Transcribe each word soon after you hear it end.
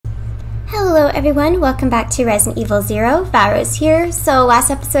Hello everyone, welcome back to Resident Evil Zero. Varro's here. So last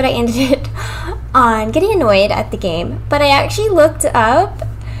episode I ended it on getting annoyed at the game, but I actually looked up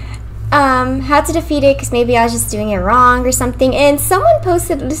how to defeat it because maybe I was just doing it wrong or something, and someone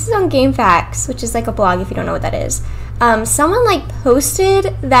posted, this is on GameFAQs, which is like a blog if you don't know what that is. Someone like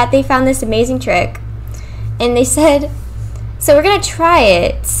posted that they found this amazing trick, and they said, so we're gonna try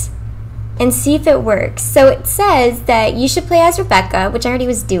it and see if it works. So it says that you should play as Rebecca, which I already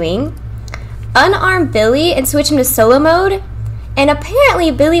was doing, unarm Billy and switch him to solo mode, and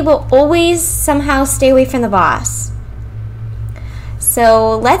apparently Billy will always somehow stay away from the boss.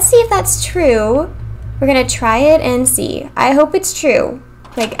 So let's see if that's true. We're gonna try it and see. I hope it's true.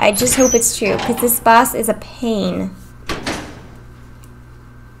 Like, I just hope it's true, because this boss is a pain.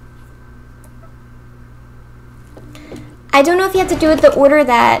 I don't know if you have to do it the order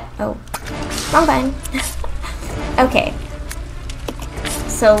that... Oh, wrong button. Okay.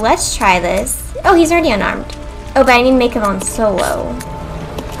 So let's try this. Oh, he's already unarmed. Oh, but I need to make him on solo.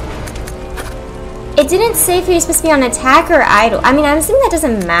 It didn't say if he was supposed to be on attack or idle. I mean, I'm assuming that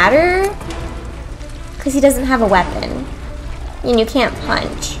doesn't matter, because he doesn't have a weapon. And you can't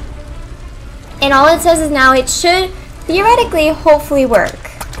punch. And all it says is now it should, theoretically, hopefully work.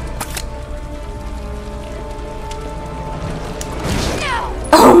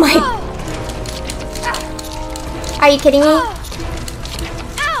 Oh my... Are you kidding me?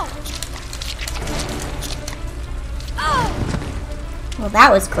 Well,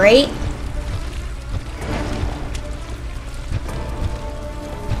 that was great.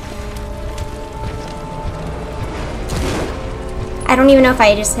 I don't even know if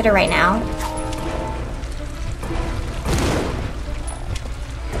I just hit her right now.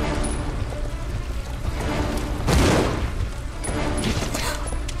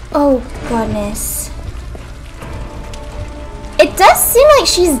 Oh, goodness. It does seem like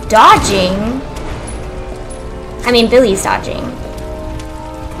she's dodging. I mean, Billy's dodging.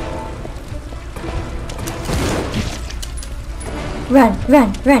 Run,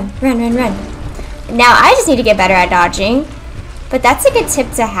 run, run, run, run, run. Now I just need to get better at dodging. But that's a good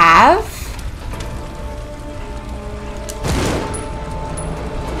tip to have.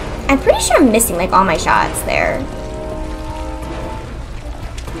 I'm pretty sure I'm missing like all my shots there.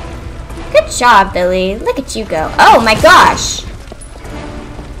 Good job, Billy. Look at you go. Oh my gosh.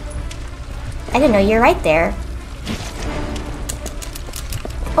 I didn't know you were right there.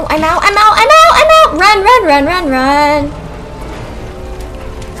 Oh, I'm out, I'm out, I'm out, I'm out! Run, run, run, run, run.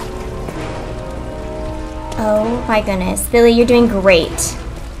 Oh my goodness. Billy, you're doing great.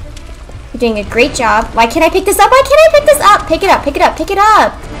 You're doing a great job. Why can't I pick this up? Why can't I pick this up? Pick it up, pick it up, pick it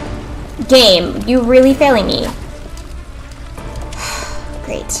up. Game, you really failing me.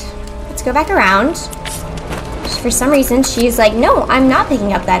 Great. Let's go back around. For some reason, she's like, no, I'm not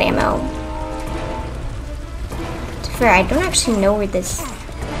picking up that ammo. To be fair, I don't actually know where this...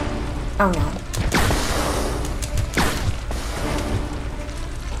 Oh no.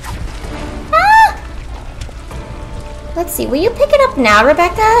 Let's see, will you pick it up now,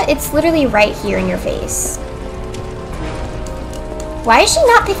 Rebecca? It's literally right here in your face. Why is she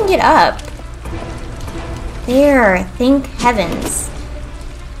not picking it up? There, thank heavens.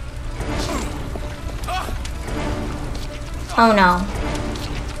 Oh no.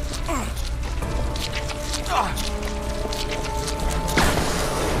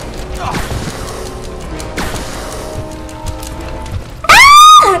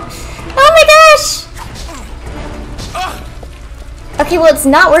 Okay, well, it's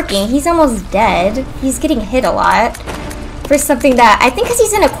not working. He's almost dead. He's getting hit a lot for something that... I think because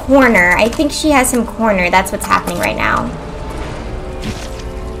he's in a corner. I think she has him cornered. That's what's happening right now.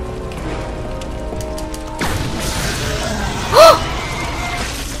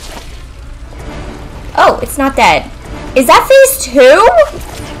 Oh, it's not dead. Is that phase 2?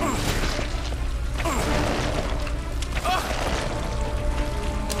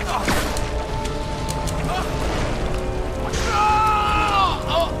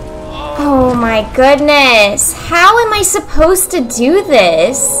 Oh my goodness. How am I supposed to do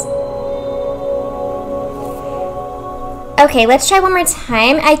this? Okay, let's try one more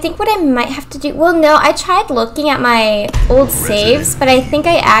time. I think what I might have to do... Well, no, I tried looking at my old saves, but I think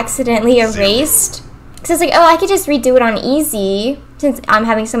I accidentally erased. Because I was like, oh, I could just redo it on easy since I'm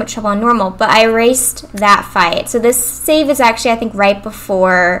having so much trouble on normal. But I erased that fight. So this save is actually, I think, right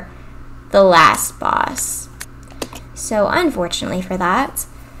before the last boss. So unfortunately for that...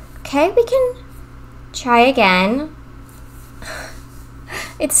 Okay, we can try again.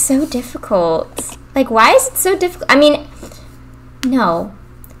 It's so difficult. Like, why is it so difficult? I mean, no.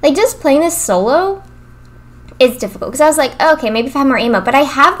 Like, just playing this solo is difficult. Because I was like, okay, maybe if I have more ammo. But I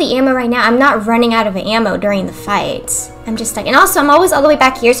have the ammo right now. I'm not running out of ammo during the fight. I'm just like, and also I'm always all the way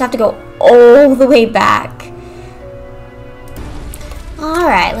back here, so I have to go all the way back.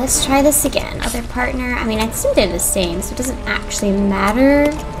 Alright, let's try this again. Other partner. I mean, I assume they're the same, so it doesn't actually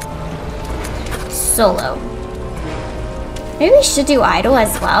matter. Solo. Maybe we should do idle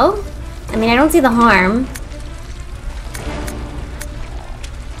as well. I mean, I don't see the harm.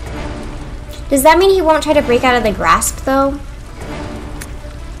 Does that mean he won't try to break out of the grasp, though?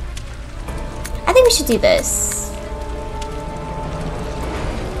 I think we should do this.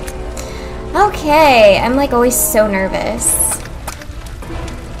 Okay, I'm like always so nervous.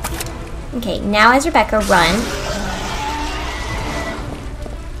 Okay, now as Rebecca, run.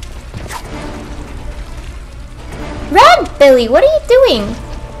 Run, Billy! What are you doing?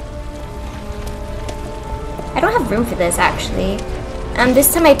 I don't have room for this, actually.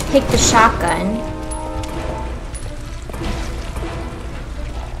 This time I picked the shotgun.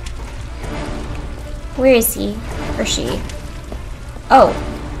 Where is he? Or she? Oh.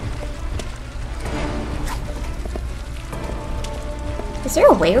 Is there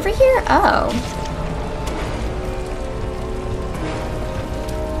a way over here? Oh.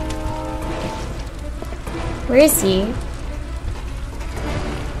 Where is he?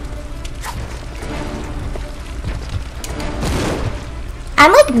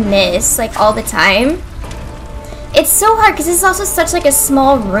 I'm like miss like all the time. It's so hard because this is also such like a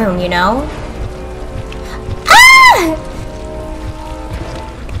small room, you know? Ah!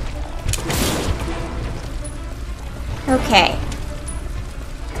 Okay.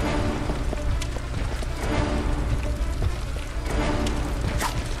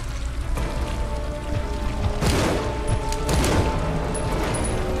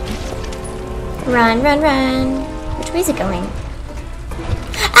 Run, run, run. Which way is it going?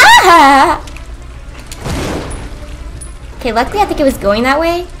 Ah! Okay, luckily I think it was going that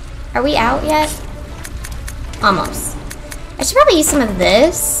way. Are we out yet? Almost. I should probably use some of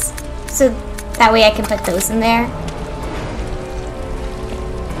this, so that way I can put those in there.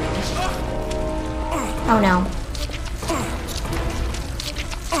 Oh no.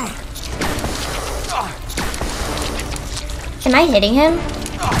 Am I hitting him?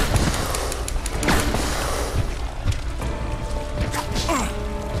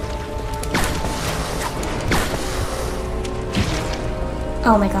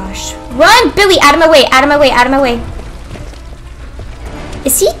 Oh my gosh. Run, Billy! Out of my way, out of my way, out of my way.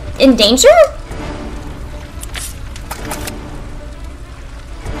 Is he in danger?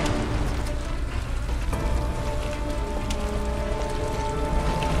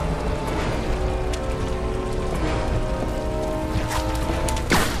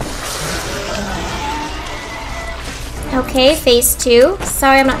 Okay, phase 2.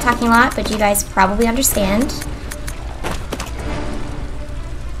 Sorry I'm not talking a lot, but you guys probably understand.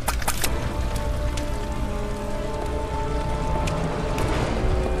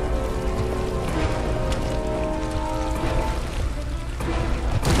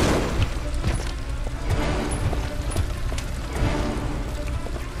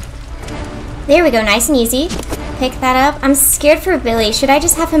 There we go, nice and easy. Pick that up. I'm scared for Billy. Should I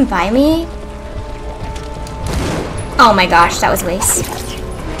just have him by me? Oh my gosh, that was a waste.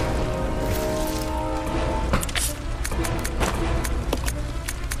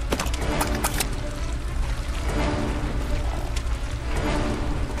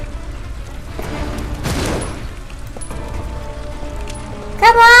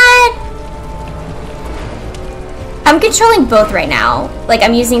 Come on! I'm controlling both right now. Like,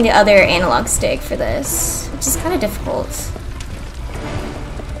 I'm using the other analog stick for this, which is kind of difficult.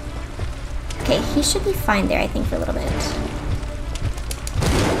 Okay, he should be fine there, I think, for a little bit.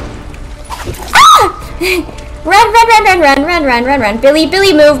 Ah! Run, run, run, run, run, run, run, run, run. Billy,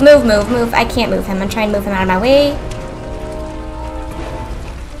 Billy, move, move, move, move. I can't move him. I'm trying to move him out of my way.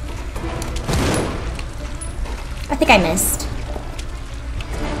 I think I missed.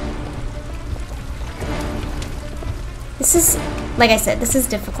 This is, like I said, this is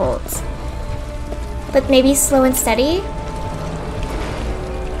difficult. But maybe slow and steady?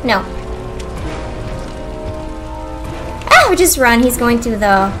 No. Ah, just run. He's going through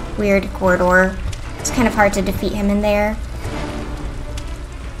the weird corridor. It's kind of hard to defeat him in there.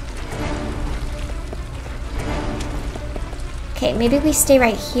 Okay, maybe we stay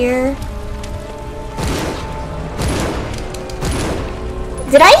right here.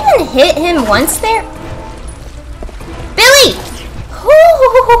 Did I even hit him once there? Billy!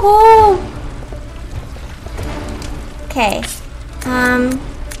 Okay.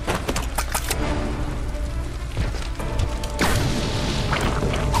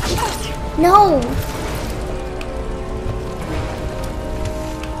 No!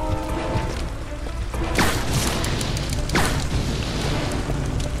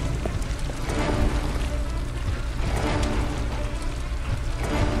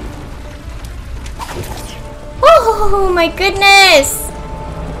 my goodness!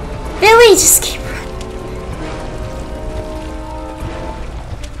 Billy, just keep running.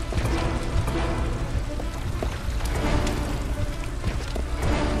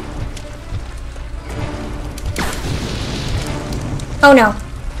 Oh no.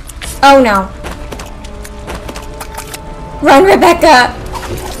 Oh no. Run, Rebecca!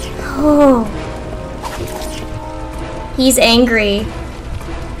 Oh. He's angry.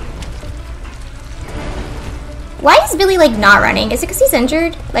 Why is Billy, like, not running? Is it because he's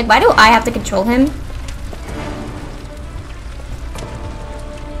injured? Like, why do I have to control him?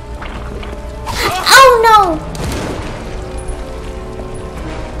 Oh, no!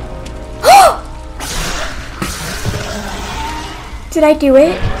 Did I do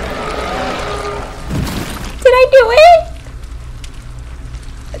it? Did I do it?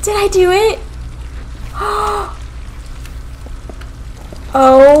 Did I do it?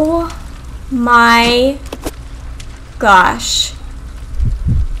 Oh my gosh.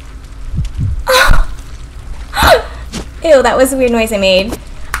 Ew, that was a weird noise I made.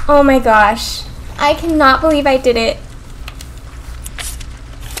 Oh my gosh. I cannot believe I did it.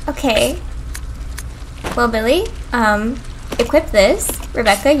 Okay. Well, Billy, equip this.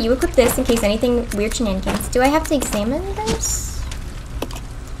 Rebecca, you equip this in case anything weird shenanigans. Do I have to examine this?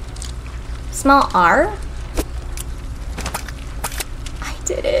 Small R? I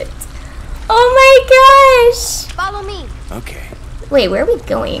did it. Oh my gosh! Follow me. Okay. Wait, where are we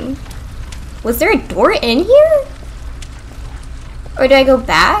going? Was there a door in here? Or do I go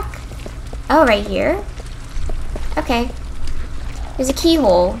back? Oh, right here. Okay. There's a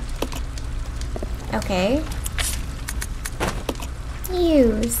keyhole. Okay.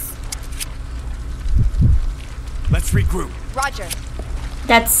 Use. Let's regroup. Roger.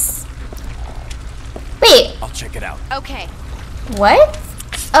 That's... Wait, I'll check it out. Okay. what?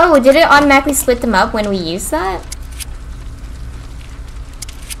 Oh, did it automatically split them up when we use that?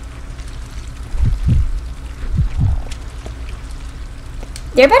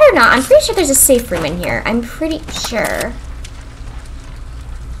 There better not. I'm pretty sure there's a safe room in here. I'm pretty sure.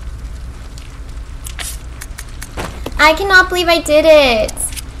 I cannot believe I did it.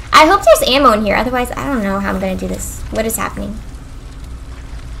 I hope there's ammo in here. Otherwise, I don't know how I'm going to do this. What is happening?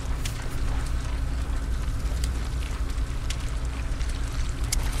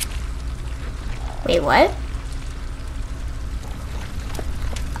 Wait, what?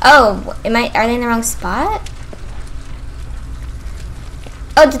 Oh, are they in the wrong spot?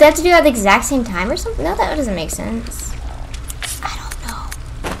 Oh, did they have to do it at the exact same time or something? No, that doesn't make sense. I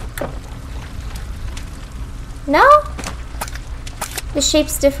don't know. No? The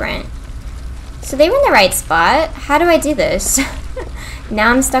shape's different. So they were in the right spot. How do I do this? Now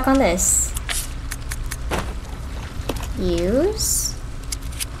I'm stuck on this. Use.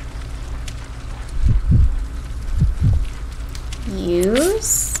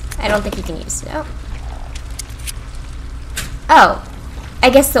 Use. I don't think you can use it. Oh. Oh. I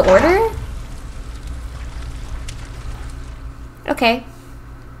guess the order? Okay.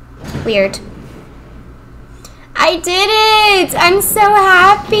 Weird. I did it! I'm so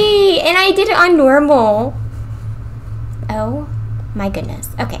happy! And I did it on normal. Oh my goodness.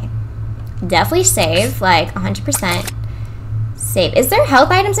 Okay. Definitely save, like 100%. Save. Is there health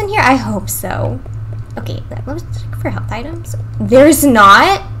items in here? I hope so. Okay, let's check for health items. There's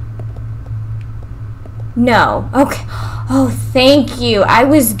not? No. Okay. Oh, thank you. I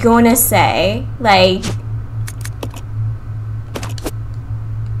was gonna say, like...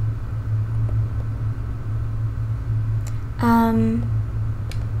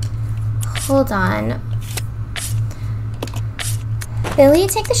 Hold on. Billy,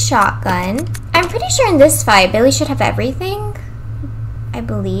 take the shotgun. I'm pretty sure in this fight, Billy should have everything. I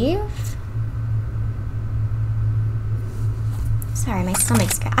believe. Sorry, my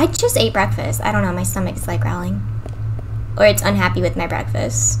stomach's... I just ate breakfast. I don't know, my stomach is like growling. Or it's unhappy with my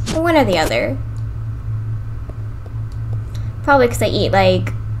breakfast. One or the other. Probably because I eat,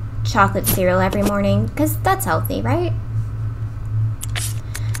 like, chocolate cereal every morning. Because that's healthy, right?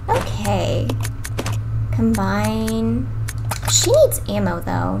 Okay. Combine. She needs ammo,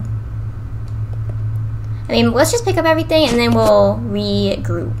 though. I mean, let's just pick up everything and then we'll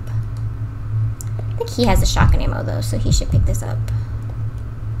regroup. I think he has a shotgun ammo, though, so he should pick this up.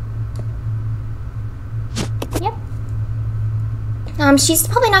 Yep. She's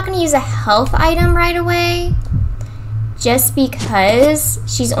probably not going to use a health item right away. Just because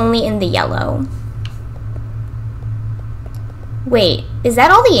she's only in the yellow. Wait, is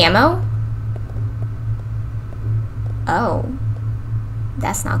that all the ammo? Oh.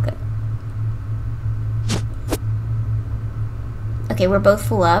 That's not good. Okay, we're both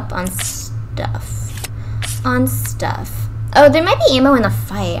full up on stuff. on stuff. Oh, there might be ammo in the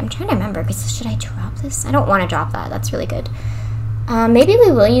fight. I'm trying to remember, because should I drop this? I don't want to drop that. That's really good. Maybe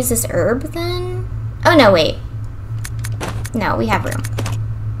we will use this herb then? Oh, no, wait. No, we have room.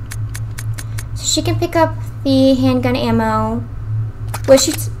 So she can pick up the handgun ammo.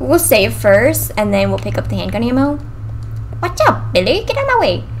 We'll save first, and then we'll pick up the handgun ammo. Watch out, Billy. Get out of my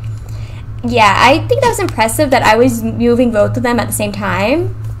way. Yeah, I think that was impressive that I was moving both of them at the same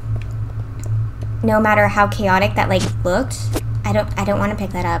time. No matter how chaotic that like looked. I don't want to pick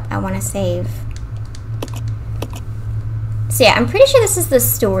that up. I want to save. So yeah, I'm pretty sure this is the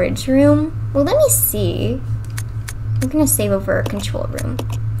storage room. Well, let me see. I'm gonna save over control room.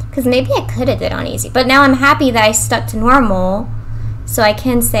 Because maybe I could have did on easy. But now I'm happy that I stuck to normal. So I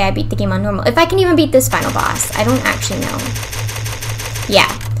can say I beat the game on normal. If I can even beat this final boss. I don't actually know. Yeah.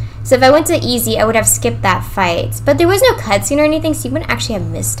 So if I went to easy, I would have skipped that fight. But there was no cutscene or anything, so you wouldn't actually have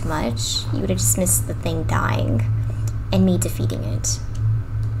missed much. You would have just missed the thing dying. And me defeating it.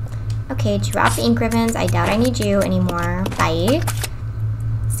 Okay, drop the ink ribbons. I doubt I need you anymore. Bye.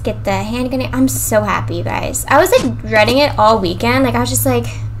 Let's get the handgun. I'm so happy, you guys. I was like dreading it all weekend. Like I was just like,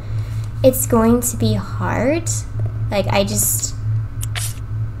 it's going to be hard. Like I just...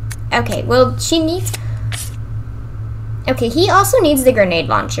 Okay, well, she needs... Okay, he also needs the grenade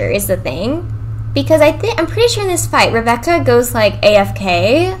launcher, is the thing. Because I'm pretty sure in this fight, Rebecca goes, like,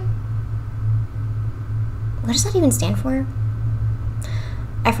 AFK. What does that even stand for?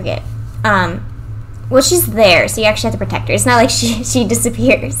 I forget. Well, she's there, so you actually have to protect her. It's not like she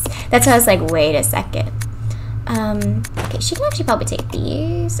disappears. That's why I was like, wait a second. Okay, she can actually probably take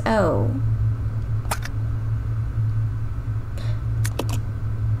these. Oh.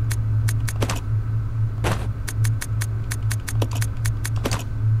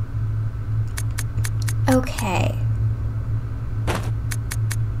 Okay.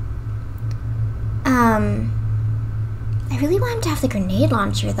 I really want him to have the grenade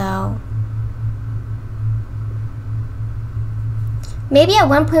launcher, though. Maybe at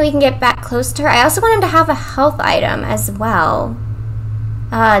one point we can get back close to her. I also want him to have a health item as well.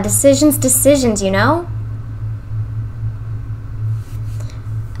 Decisions, you know?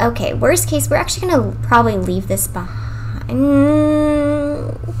 Okay, worst case, we're actually gonna probably leave this behind.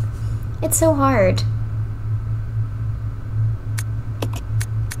 It's so hard.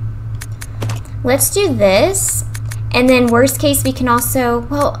 Let's do this, and then worst case we can also,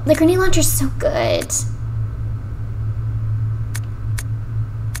 well, the grenade launcher is so good.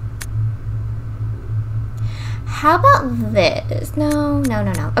 How about this? No.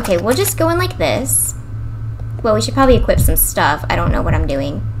 Okay, we'll just go in like this. Well, we should probably equip some stuff. I don't know what I'm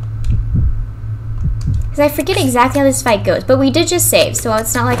doing. Because I forget exactly how this fight goes, but we did just save, so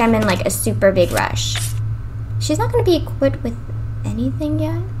it's not like I'm in like a super big rush. She's not going to be equipped with anything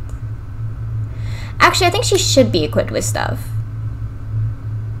yet. Actually, I think she should be equipped with stuff.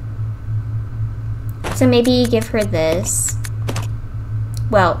 So maybe give her this.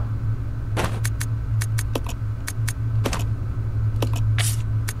 Well.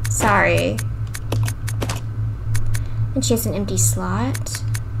 Sorry. And she has an empty slot.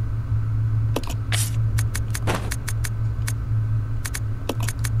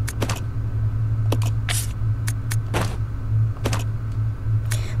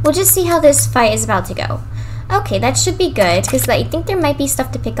 We'll just see how this fight is about to go. Okay, that should be good, because I think there might be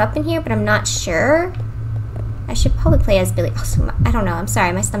stuff to pick up in here, but I'm not sure. I should probably play as Billy. Also, I don't know, I'm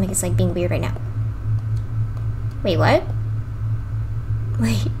sorry, my stomach is like being weird right now. Wait, what?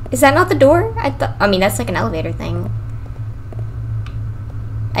 Wait, is that not the door? I mean, that's like an elevator thing.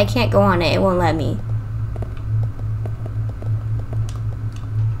 I can't go on it, it won't let me.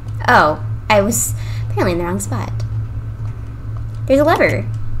 Oh, I was apparently in the wrong spot. There's a lever.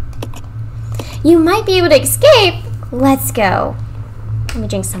 You might be able to escape. Let's go. Let me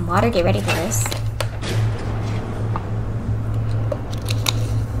drink some water, get ready for this.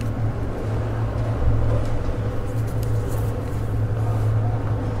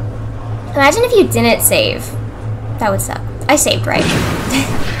 Imagine if you didn't save. That would suck. I saved, right?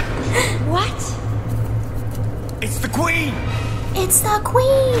 What? It's the Queen! It's the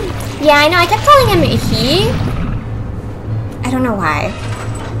Queen! Yeah, I know. I kept calling him he. I don't know why.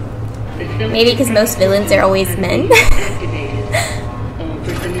 Maybe because most villains are always men.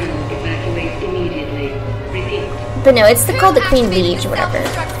 But no, it's called the Queen Liege or whatever.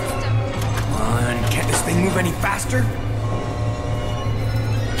 Come on, can't this thing move any faster?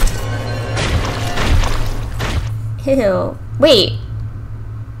 Ew. Wait.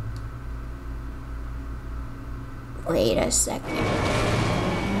 Wait a second.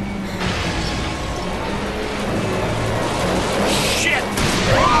 Shit!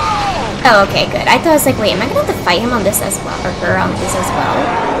 Whoa! Oh, okay, good. I thought I was like, wait, am I gonna have to fight him on this as well, or her on this as well?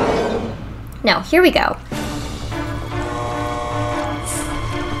 No, here we go.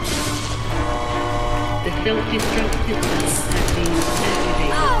 The self-destruct system has been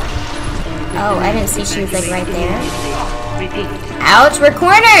activated. Oh, I didn't see she was like right there. Repeat. Ouch, we're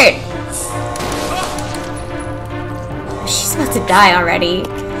cornered! She's about to die already.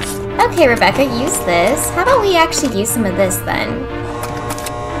 Okay, Rebecca, use this. How about we actually use some of this then?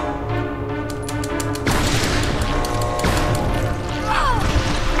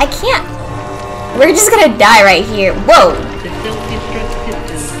 I can't. We're just gonna die right here. Whoa! The self-destruct system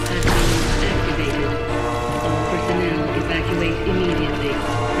has been activated. All personnel evacuate immediately.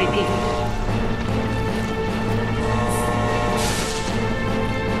 Repeat.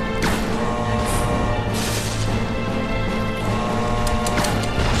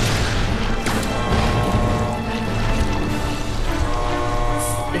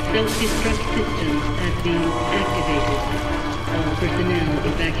 The self-destruct system has been activated. All personnel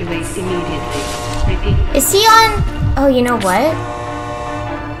evacuate immediately. Repeat. Is he on... Oh, you know what?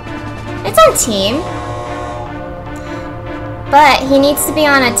 It's on team. But he needs to be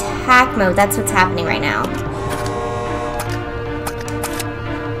on attack mode. That's what's happening right now.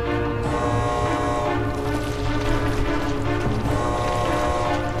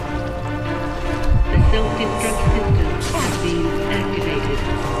 The self-destruct system has been activated.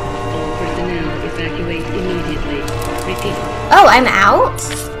 All personnel evacuate immediately. Repeat. Oh, I'm out?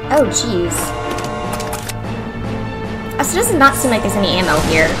 Oh, jeez. Oh, so it does not seem like there's any ammo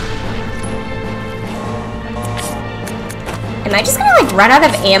here. Am I just gonna, like, run out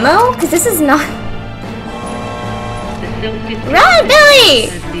of ammo? Because this is not... The self-destruct Run, Billy!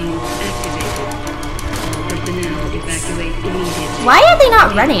 has been activated. All personnel evacuate immediately. Why are they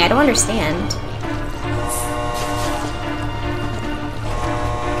not running? I don't understand.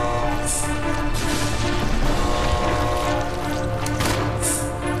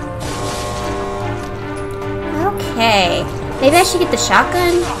 Okay. Maybe I should get the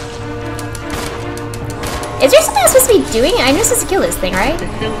shotgun? Is there something I'm supposed to be doing? I know I'm supposed to kill this thing, right? The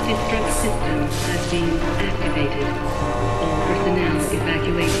self-destruct system has been activated. All personnel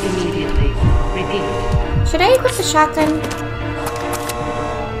evacuate immediately. Repeat. Should I equip the shotgun?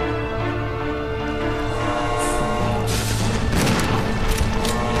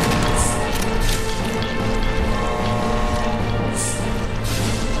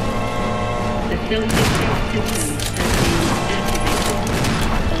 The self-destruct system has been activated.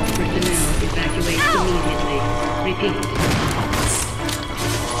 All personnel evacuate immediately. Repeat.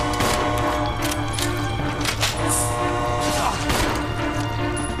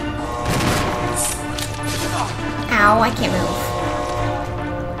 Ow, I can't move.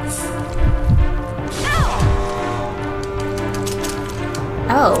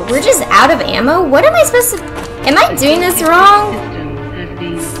 Oh, we're just out of ammo? What am I supposed to... Am I doing this wrong? System has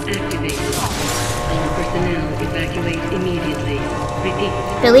been activated. All personnel evacuate immediately. Repeat.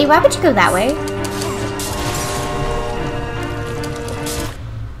 Billy, why would you go that way?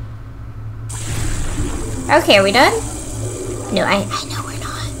 Okay, are we done? No, I know we're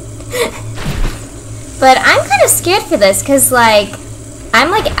not. But I'm kind of scared for this, because, like, I'm,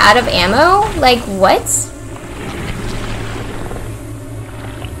 like, out of ammo. Like, what?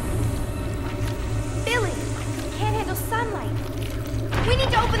 Billy, can't handle sunlight. We need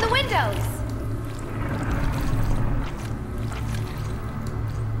to open the windows.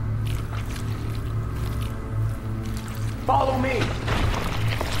 Follow me.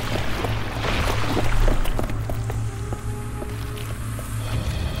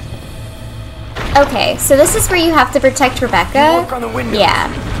 Okay, so this is where you have to protect Rebecca. Work on the window. Yeah.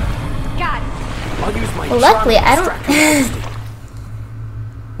 Got it. I'll use my Well, luckily, charm I to don't... distract them.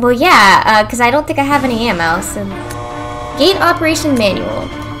 Well, yeah, because I don't think I have any ammo, so... Gate Operation Manual.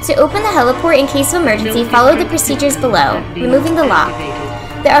 To open the heliport in case of emergency, follow the procedures below, removing the lock.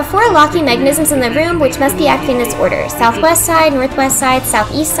 There are 4 locking mechanisms in the room which must be activated in this order. Southwest side, northwest side,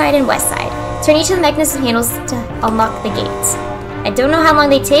 southeast side, and west side. Turn each of the mechanism handles to unlock the gates. I don't know how long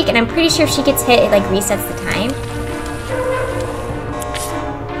they take, and I'm pretty sure if she gets hit, it like resets the time.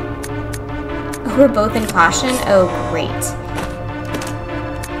 Oh, we're both in caution? Oh, great.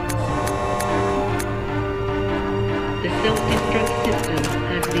 The self-destruct system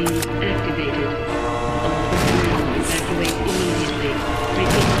has been activated. All personnel evacuate immediately.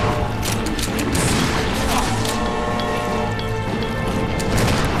 Repeat.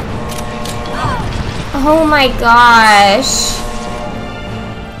 Oh my gosh.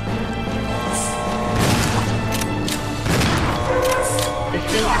 The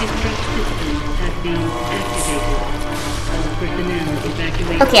self-destruct system has been activated. All personnel evacuate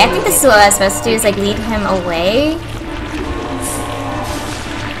Okay, I think this is what I was supposed to do, is like lead him away.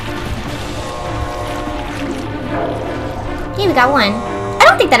 Okay, we got one. I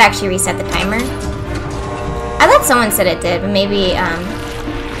don't think that actually reset the timer. I thought someone said it did, but maybe,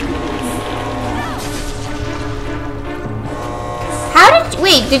 How did,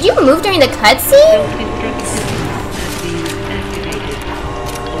 wait, did you move during the cutscene?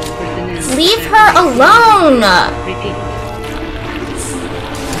 Leave her alone!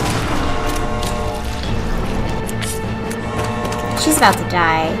 She's about to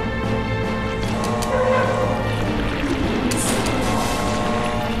die.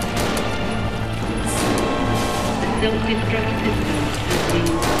 Self-destruct system has been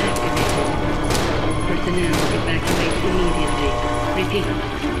activated. Personnel evacuate immediately. Repeat.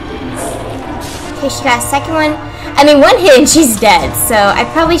 Okay, she got a second one. I mean, one hit and she's dead, so I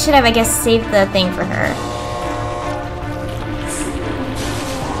probably should have, I guess, saved the thing for her.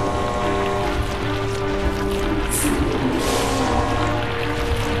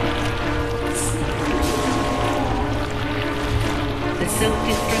 The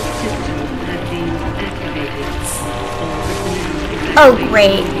self-destruct system has been activated. All personnel Oh, evacuate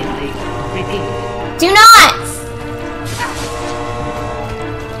great. immediately. Repeat. Do not!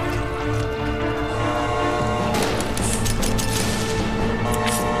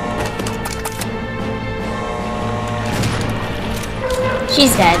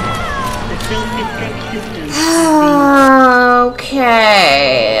 She's dead. The self-destruct system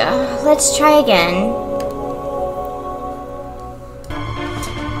Okay. Let's try again.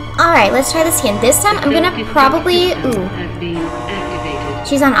 Alright, let's try this again. This time I'm gonna probably... Ooh, has been activated.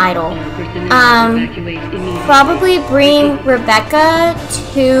 she's on idle. All personnel evacuate immediately. Probably bring Rebecca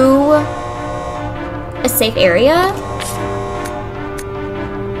to a safe area.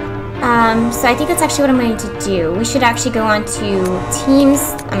 So I think that's actually what I'm going to do. We should actually go on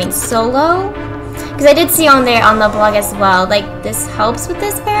to solo. Because I did see on there on the blog as well, like, this helps with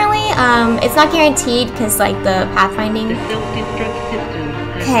this apparently. It's not guaranteed because, like, the pathfinding. The self-destruct system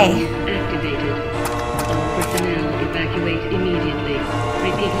has Okay. been activated. All personnel evacuate immediately.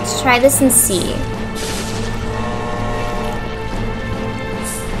 Repeat. Let's try this and see.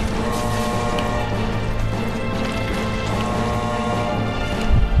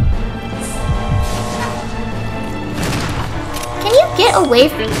 Can you get away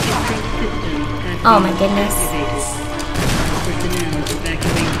from... Self-destruct system has Oh been my goodness. activated. Personnel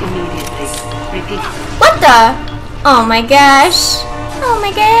evacuate immediately. Repeat. What the? Oh my gosh. Oh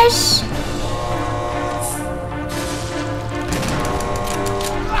my gosh.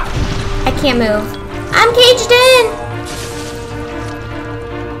 I can't move. I'm caged in.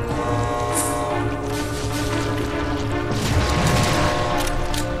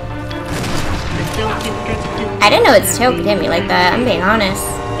 The self-destruct system I didn't know its has tail could been hit me like that. I'm being honest.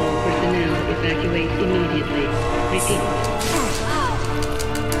 All personnel evacuate immediately. Repeat.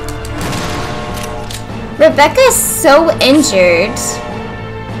 Rebecca is so injured.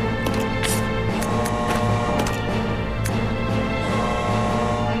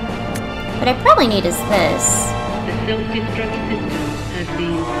 What I probably need is this. The self-destruct system has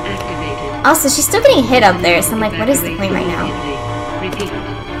been activated. Also, she's still getting hit up there, so I'm like, what is the point right now? Repeat.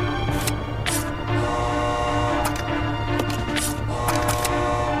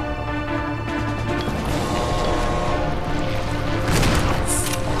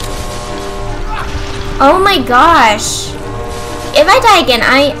 Oh my gosh. If I die again,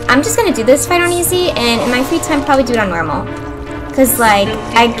 I'm just gonna do this fight on easy, and in my free time probably do it on normal. Cause like,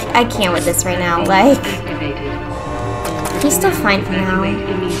 I can't with this right now, like, Activated. All he's still fine for now. evacuate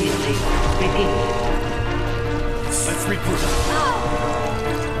immediately. Repeat. Let's regroup.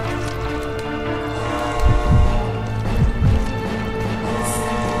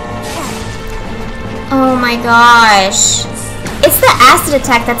 Oh my gosh. It's the acid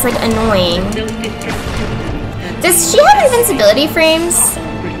attack that's like annoying. Self-destruct system has Does she have invincibility frames?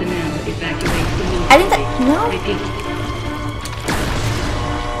 all personnel evacuate immediately. I think that, no? Repeat.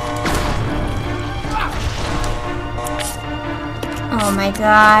 Oh my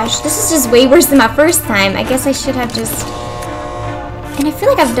gosh. This is just way worse than my first time. I guess I should have just... And I feel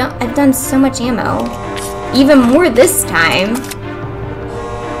like I've done so much ammo. Even more this time.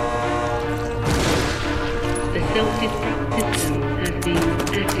 The self-destruct system has been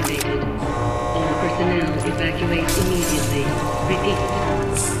activated. All personnel evacuate immediately. Repeat.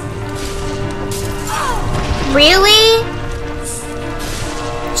 Really?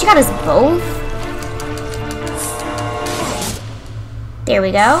 She got us both? There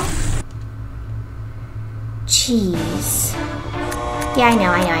we go. Jeez. Yeah, I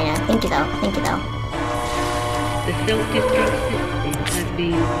know. Thank you though. The self-destruct system has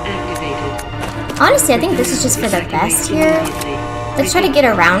been activated. Honestly, I think this is just for the best here. Immediately. Let's try to get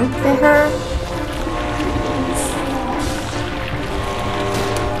around her.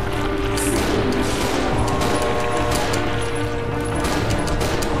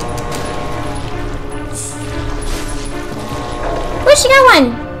 Oh, she got one!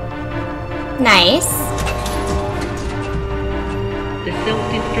 Nice. The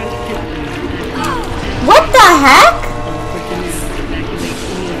self-destruct system has been What the heck? all personnel evacuate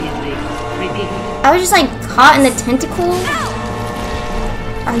immediately. Repeat. I was just like caught in the tentacle.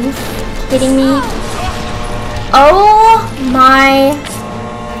 Are you kidding me? Oh my.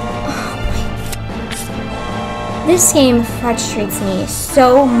 This game frustrates me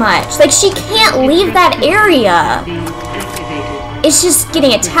so much. Like, she can't leave that area. Being activated. It's just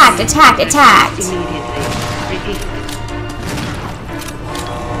getting attacked. Immediately. Repeat.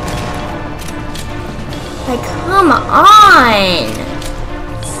 Like, come on. Like,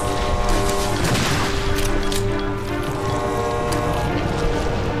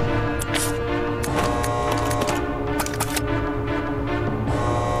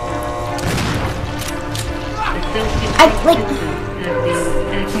 Has been activated.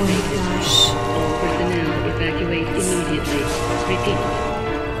 gosh. All personnel evacuate immediately. Repeat.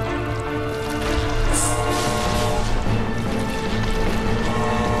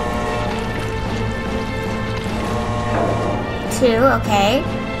 Two, okay.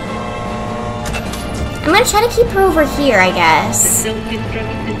 I'm gonna try to keep her over here, I The guess.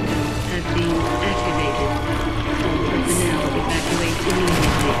 self-destruct system has been activated. All personnel evacuate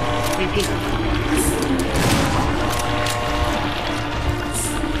immediately. Repeat.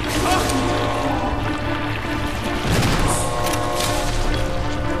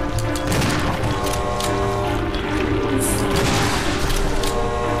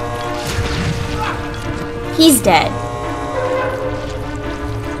 He's dead.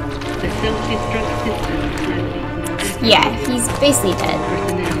 The self-destruct system has been activated. Yeah, he's basically dead.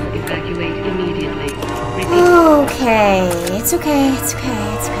 Personnel evacuate immediately. Repeat. Okay, it's okay, it's okay,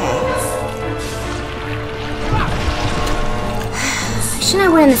 it's okay. Shouldn't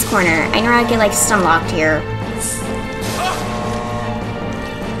I win in this corner? I know I'd get like stun locked here.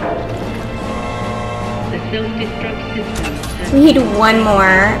 The self-destruct system has We need one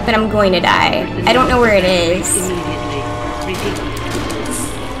more, but I'm going to die. I don't know where it is. immediately. Repeat.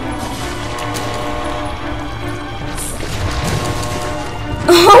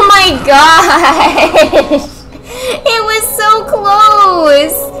 Oh my gosh! It was so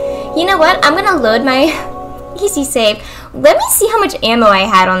close! You know what? I'm gonna load my easy save. Let me see how much ammo I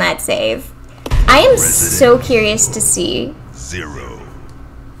had on that save. I am so curious to see. 0.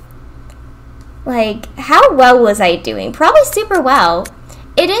 Like, how well was I doing? Probably super well.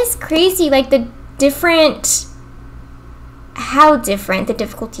 It is crazy, like, how different the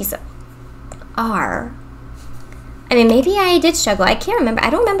difficulties are. I mean, maybe I did struggle. I can't remember. I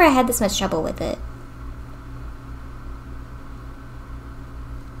don't remember I had this much trouble with it.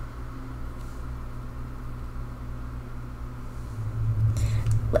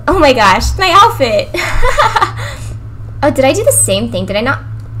 Oh my gosh, my outfit! Oh, did I do the same thing? Did I not?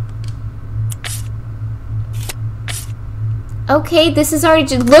 Okay, this is already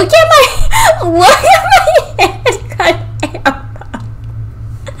just. Look at my. Look at my head.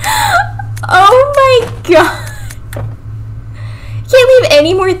 Oh my god. Can't leave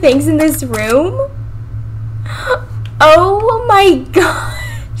any more things in this room? Oh my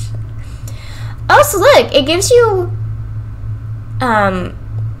gosh. Oh, so look, it gives you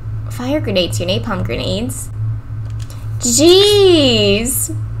fire grenades, your napalm grenades.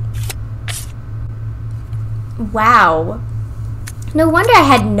 Jeez. Wow. No wonder I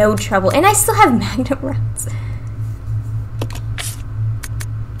had no trouble, and I still have magnum rounds.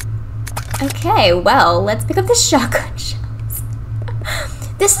 Okay, well, let's pick up the shotgun shells.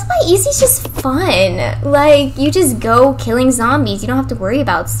 This is why Easy's just fun. Like, you just go killing zombies. You don't have to worry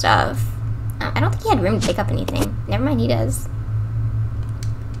about stuff. I don't think he had room to pick up anything. Never mind, he does.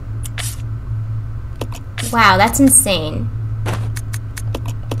 Wow, that's insane.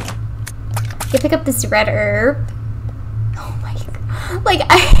 You pick up this red herb. Oh my god. Like,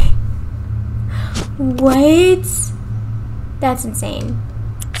 what? That's insane.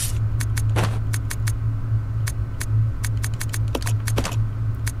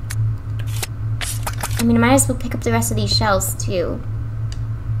 I mean, I might as well pick up the rest of these shells, too.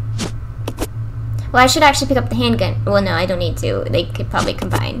 Well, I should actually pick up the handgun. Well, no, I don't need to. They could probably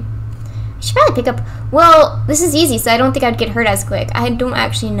combine. I should probably pick up... Well, this is easy, so I don't think I'd get hurt as quick. I don't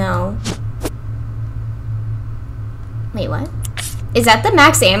actually know. Wait, what? Is that the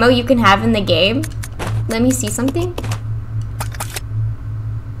max ammo you can have in the game? Let me see something.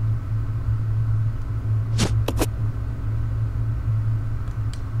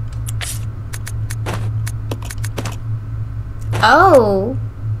 Oh.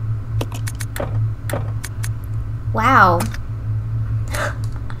 Wow.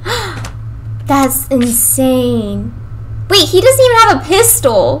 That's insane. Wait, he doesn't even have a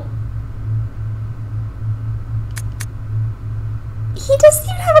pistol. He doesn't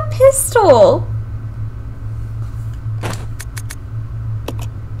even have a pistol.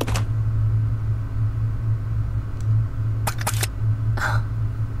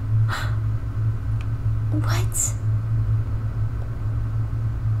 What?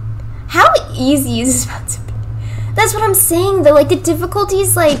 How easy is this about to be? That's what I'm saying though, like the difficulty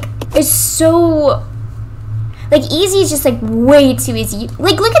is like, is so, like easy is just like way too easy.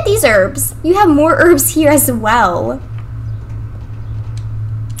 Like look at these herbs. You have more herbs here as well.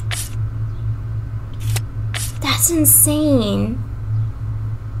 That's insane.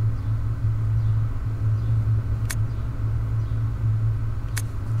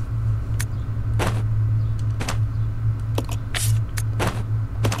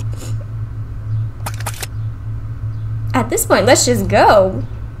 At this point, let's just go.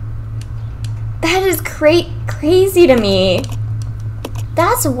 That is crazy to me.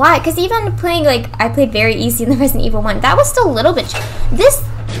 That's why, because even playing, like, I played very easy in the Resident Evil 1. That was still a little bit, this,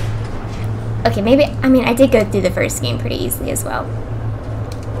 okay, maybe, I mean, I did go through the first game pretty easily as well.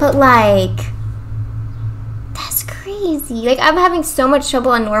 But, like, that's crazy. Like, I'm having so much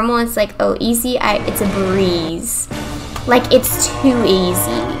trouble on normal, it's like, oh, easy, it's a breeze. Like, it's too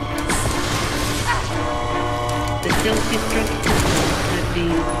easy. The self-destruct system has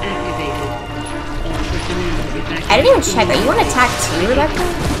been activated. All personnel evacuate. I didn't even check. Are you on attack too, Rebecca?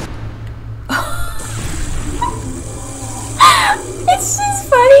 It's just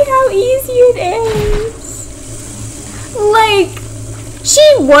funny how easy it is. Like, she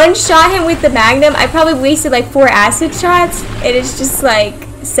one-shot him with the Magnum. I probably wasted like 4 acid shots. And it's just like,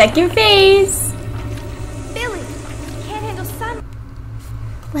 second phase. Billy, can't handle sun.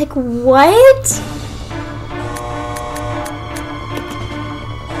 Like, what?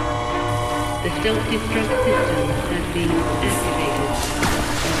 The self-destruct system has been activated.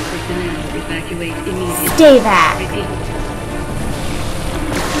 All personnel evacuate immediately. Stay back. Repeat.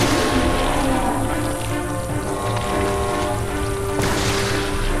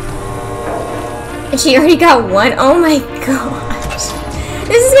 And she already got one? Oh my gosh.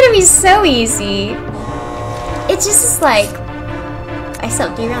 This is gonna be so easy. It just is like, I still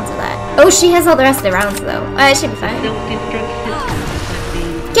have 3 rounds of that. Oh, she has all the rest of the rounds though. It should be fine. Self-destruct system has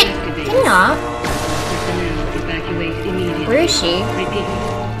been activated. Can you not? Personnel evacuate immediately. Where is she? Repeat.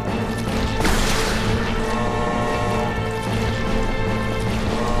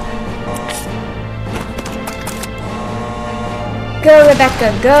 Go,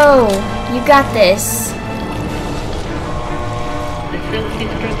 Rebecca, go. You got this. The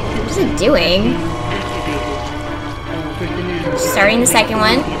self-destruct system What is it doing? activated. All personnel Starting the second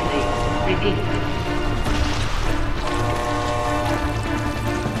one. Repeat.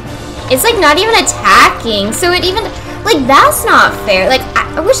 It's like not even attacking, so it even, like that's not fair. Like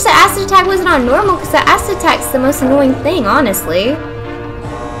I wish the acid attack wasn't on normal because the acid attack's the most annoying thing, honestly.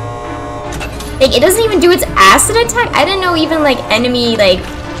 Like it doesn't even do its acid attack. I didn't know even like enemy like.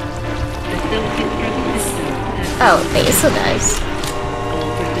 The self-destruct system has Oh, wait, it still does.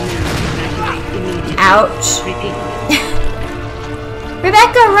 all personnel evacuate immediately. Ouch. Repeat.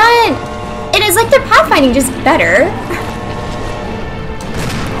 Rebecca, run! It is like their pathfinding, just better.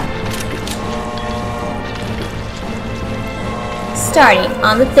 Starting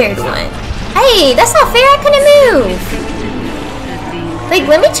on the 3rd one. Hey, that's not fair, I couldn't move! Like,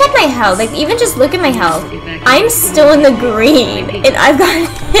 let me check my health. Like, even just look at my health. I'm still in the green, and I've gotten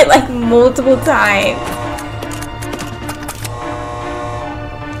hit like multiple times.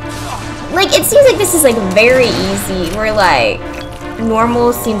 Like, it seems like this is like very easy, where like,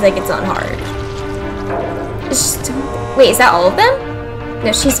 normal seems like it's on hard. It's just, wait, is that all of them?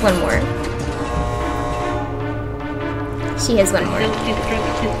 No, she's one more. She has one more. Self-destruct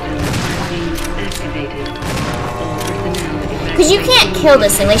system has been activated. All personnel Because you can't kill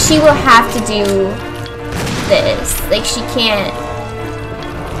this thing. Like, she will have to do this. Like, she can't.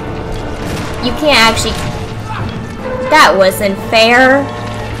 You can't actually. That wasn't fair.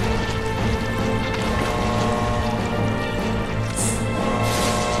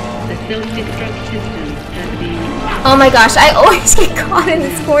 The self-destruct system has been Oh my gosh, I always get caught in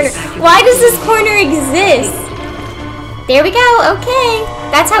this corner. Why does this corner exist? There we go, okay.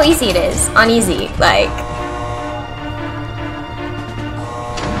 That's how easy it is. On easy, like.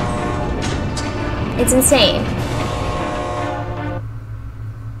 It's insane.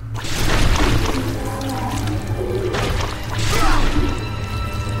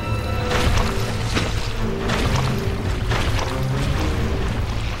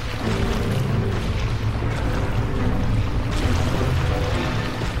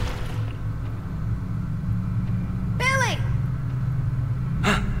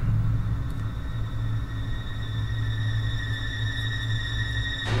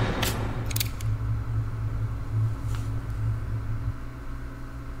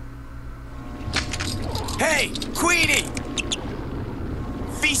 Queenie!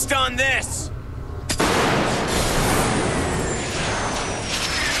 Feast on this!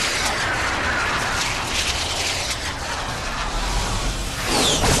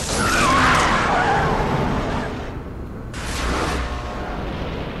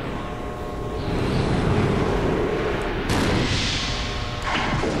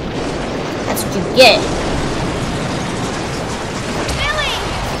 That's what you get.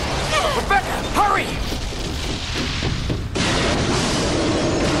 Rebecca, hurry!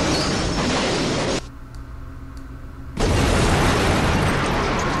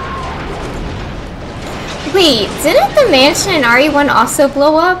 Wait, didn't the mansion in RE1 also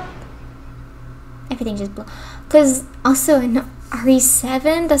blow up? Everything just blew. Because also in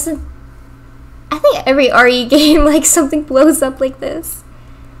RE7 doesn't. I think every RE game, like, something blows up like this.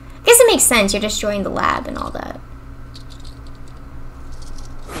 I guess it makes sense. You're destroying the lab and all that.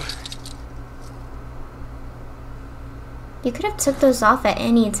 You could have took those off at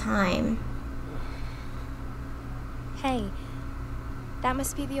any time. Hey, that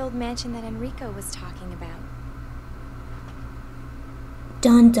must be the old mansion that Enrico was talking about.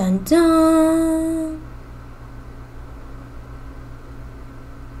 Dun dun dun.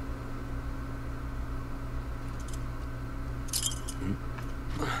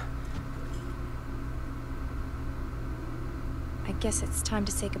 I guess it's time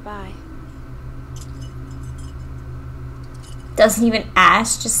to say goodbye. Doesn't even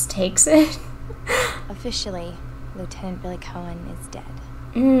ask, just takes it. Officially, Lieutenant Billy Cohen is dead.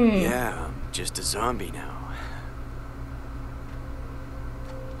 Yeah, I'm just a zombie now.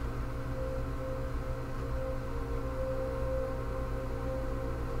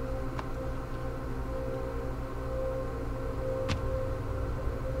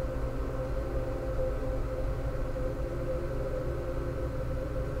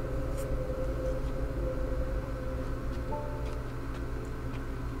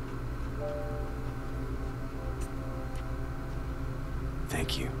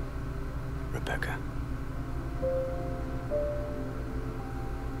 Thank you, Rebecca.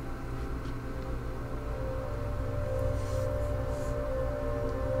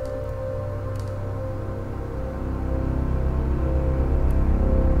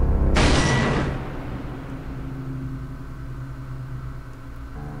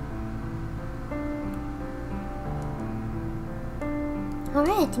 Alright,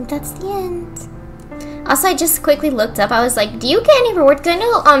 I think that's the end. Also, I just quickly looked up. I was like, do you get any rewards? Because I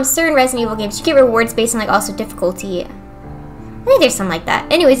know certain Resident Evil games, you get rewards based on, like, also difficulty. I think there's something like that.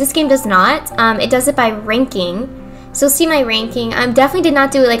 Anyways, this game does not. It does it by ranking. So see my ranking. Definitely did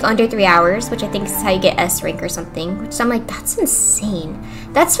not do it, like, under 3 hours, which I think is how you get S rank or something. Which I'm like, that's insane.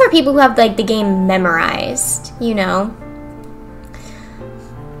 That's for people who have, like, the game memorized, you know?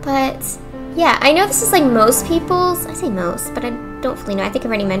 But, yeah, I know this is, like, most people's. I say most, but I don't fully know. I think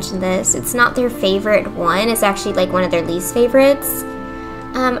I've already mentioned this. It's not their favorite one. It's actually like one of their least favorites.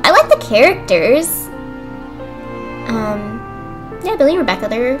 I like the characters. Yeah, Billy and Rebecca.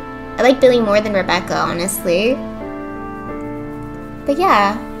 I like Billy more than Rebecca, honestly. But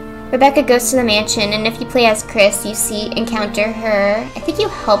yeah, Rebecca goes to the mansion, and if you play as Chris, you encounter her. I think you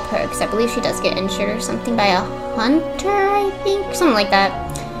help her because I believe she does get injured or something by a hunter. I think something like that.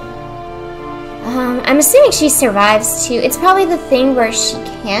 I'm assuming she survives too. It's probably the thing where she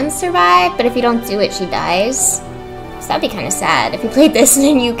can survive, but if you don't do it, she dies. So that'd be kind of sad if you played this and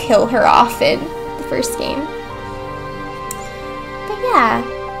then you kill her off in the first game. But yeah.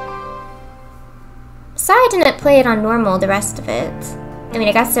 Sorry I didn't play it on normal, the rest of it. I mean,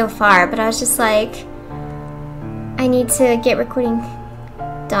 I got so far, but I was just like, I need to get recording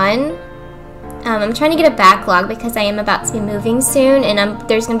done. I'm trying to get a backlog because I am about to be moving soon, and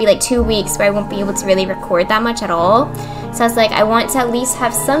there's going to be like 2 weeks where I won't be able to really record that much at all. So I was like, I want to at least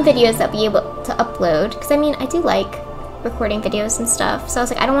have some videos that I'll be able to upload, because I mean, I do like recording videos and stuff. So I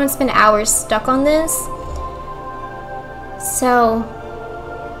was like, I don't want to spend hours stuck on this. So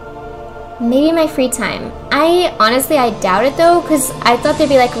maybe in my free time. Honestly, I doubt it though, because I thought there'd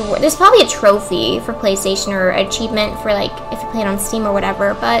be like, there's probably a trophy for PlayStation or achievement for like, if you play it on Steam or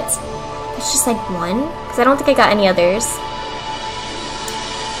whatever, but it's just like one, because I don't think I got any others.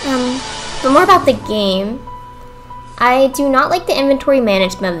 But more about the game. I do not like the inventory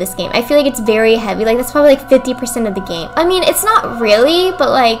management of this game. I feel like it's very heavy. Like, that's probably like 50% of the game. I mean, it's not really,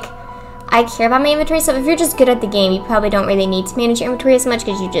 but like, I care about my inventory, so if you're just good at the game, you probably don't really need to manage your inventory as much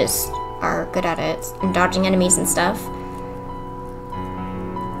because you just are good at it and dodging enemies and stuff.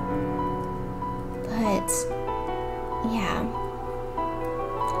 But yeah.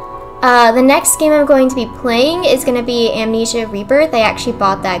 The next game I'm going to be playing is going to be Amnesia Rebirth. I actually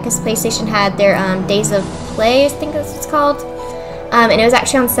bought that because PlayStation had their Days of Play, I think that's what it's called. And it was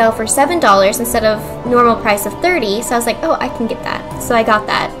actually on sale for $7 instead of normal price of $30. So I was like, oh, I can get that. So I got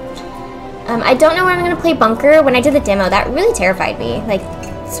that. I don't know when I'm gonna play Bunker. When I did the demo, that really terrified me. Like,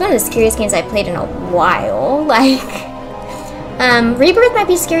 it's one of the scariest games I played in a while. Like, Rebirth might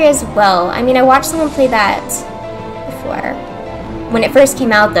be scary as well. I mean, I watched someone play that before. When it first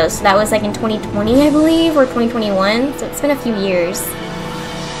came out, though, so that was like in 2020, I believe, or 2021. So it's been a few years.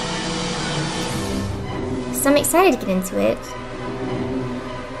 So I'm excited to get into it.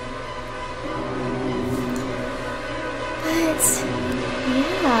 But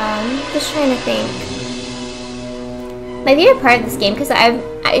yeah, I'm just trying to think. My favorite part of this game, because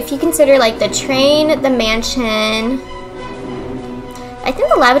if you consider like the train, the mansion, I think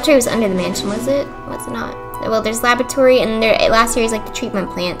the laboratory was under the mansion, was it? Was it not? Well, there's laboratory, and there last year is like the treatment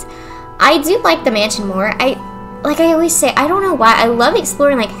plant. I do like the mansion more. Like I always say, I don't know why. I love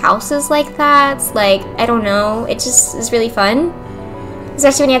exploring like houses like that. Like, I don't know. It just is really fun.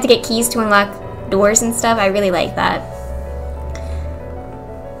 Especially when you have to get keys to unlock doors and stuff. I really like that.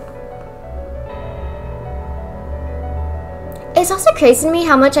 It's also crazy to me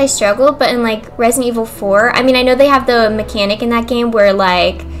how much I struggled, but in like Resident Evil 4, I mean, I know they have the mechanic in that game where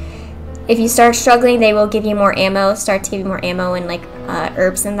like, if you start struggling, they will give you more ammo, start to give you more ammo and like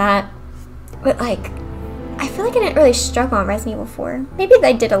herbs and that. But like, I feel like I didn't really struggle on Resident Evil 4. Maybe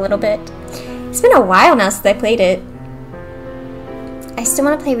I did a little bit. It's been a while now since I played it. I still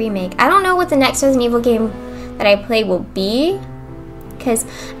want to play Remake. I don't know what the next Resident Evil game that I play will be. Because,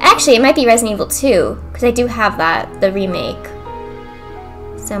 actually, it might be Resident Evil 2. Because I do have that, the Remake.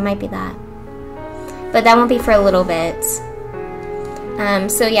 So it might be that. But that won't be for a little bit.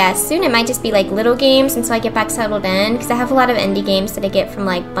 So yeah, soon it might just be like little games until I get back settled in. Because I have a lot of indie games that I get from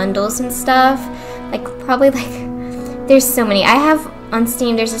like bundles and stuff. Like, probably like, there's so many. I have, on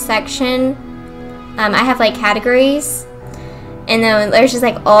Steam, there's a section. I have like categories. And then there's just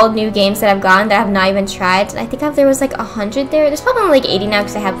like all new games that I've gotten that I have not even tried. I think there was like 100 there. There's probably only like 80 now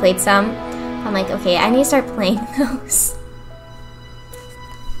because I have played some. I'm like, okay, I need to start playing those.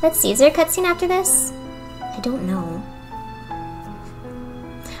 Let's see, is there a cutscene after this? I don't know.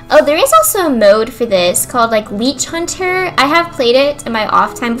 Oh, there is also a mode for this called like Leech Hunter. I have played it in my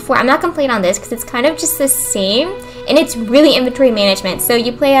off time before. I'm not gonna play it on this because it's kind of just the same. And it's really inventory management. So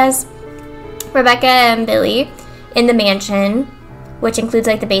you play as Rebecca and Billy in the mansion, which includes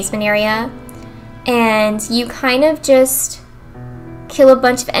like the basement area. And you kind of just kill a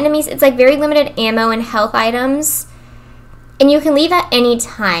bunch of enemies. It's like very limited ammo and health items. And you can leave at any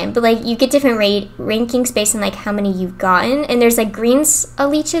time, but like you get different rankings based on like how many you've gotten. And there's like green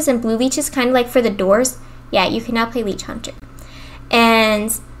leeches and blue leeches, kind of like for the doors. Yeah, you can now play Leech Hunter.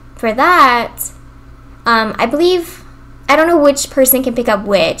 And for that, I believe, I don't know which person can pick up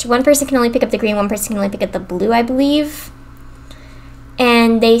which. One person can only pick up the green, one person can only pick up the blue, I believe.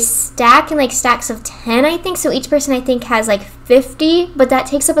 And they stack in like stacks of 10, I think. So each person, I think, has like 50, but that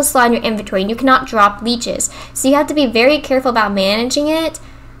takes up a slot in your inventory, and you cannot drop leeches. So you have to be very careful about managing it.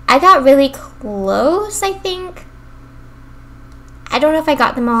 I got really close, I think. I don't know if I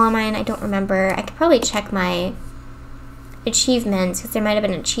got them all on mine. I don't remember. I could probably check my achievements, because there might have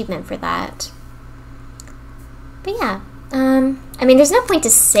been an achievement for that. But yeah. I mean, there's no point to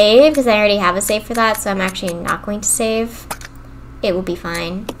save, because I already have a save for that, so I'm actually not going to save. It will be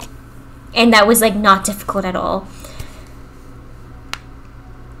fine. And that was like not difficult at all.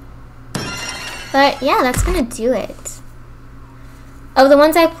 But yeah, that's gonna do it. Of the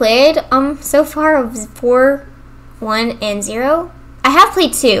ones I played, so far of 4, 1, and 0. I have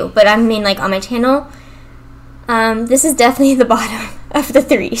played 2, but I mean like on my channel. This is definitely the bottom of the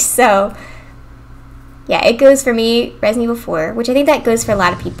 3, so yeah, it goes for me, Resident Evil 4, which I think that goes for a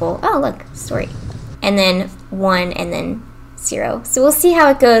lot of people. Oh look, story. And then 1, and then 0. So we'll see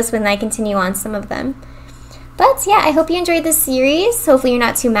how it goes when I continue on some of them. But yeah, I hope you enjoyed this series. Hopefully you're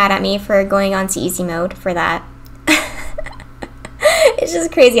not too mad at me for going on to easy mode for that. It's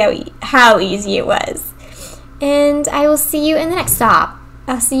just crazy how easy it was. And I will see you in the next stop.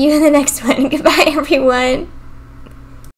 I'll see you in the next one. Goodbye, everyone.